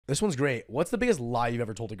This one's great. What's the biggest lie you've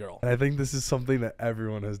ever told a girl? And I think this is something that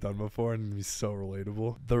everyone has done before and be so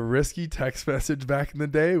relatable. The risky text message back in the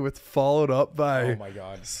day with followed up by, Oh my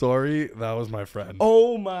God. sorry, that was my friend.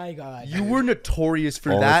 Oh my God. You were notorious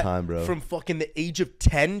for All the that time, bro. from fucking the age of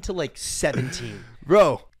 10 to like 17.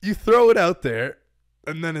 Bro, you throw it out there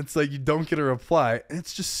and then it's like you don't get a reply. And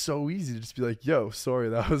it's just so easy to just be like, yo, sorry,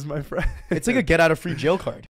 that was my friend. It's like a get out of free jail card.